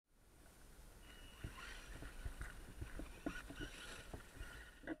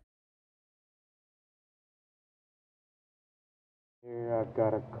I've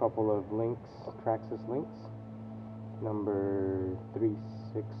got a couple of links, Traxxas links, number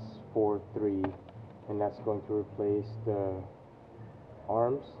 3643, and that's going to replace the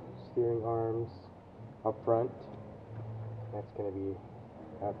arms, steering arms up front. That's going to be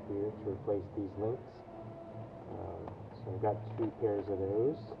up here to replace these links. So I've got 2 pairs of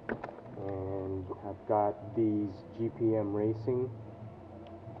those, and I've got these GPM Racing.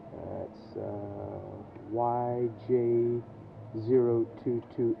 It's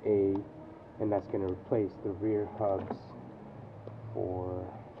YJ022A, and that's going to replace the rear hubs for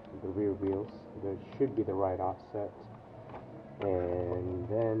the rear wheels. There should be the right offset. And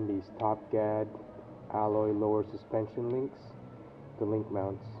then these Top Gad alloy lower suspension links, the link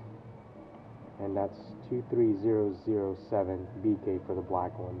mounts, and that's 23007 BK for the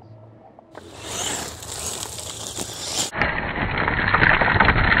black ones.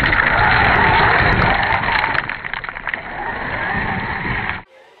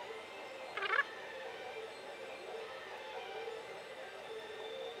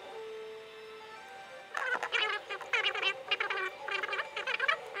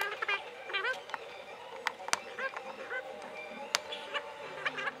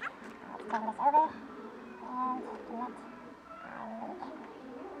 Turn this over and connect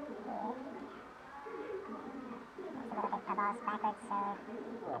our link here.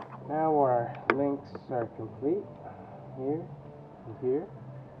 Now our links are complete here and here.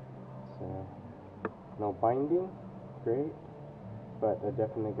 So no binding, great, but I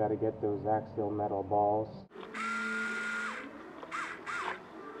definitely got to get those axial metal balls.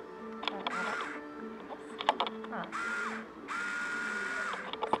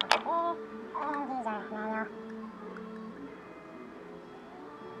 And these are manual.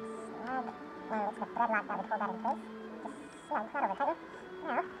 Snug. And it's the thread lock that would hold that in place. Just snug, not over tighten.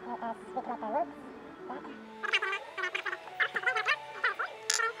 Now, reconnect the loops back.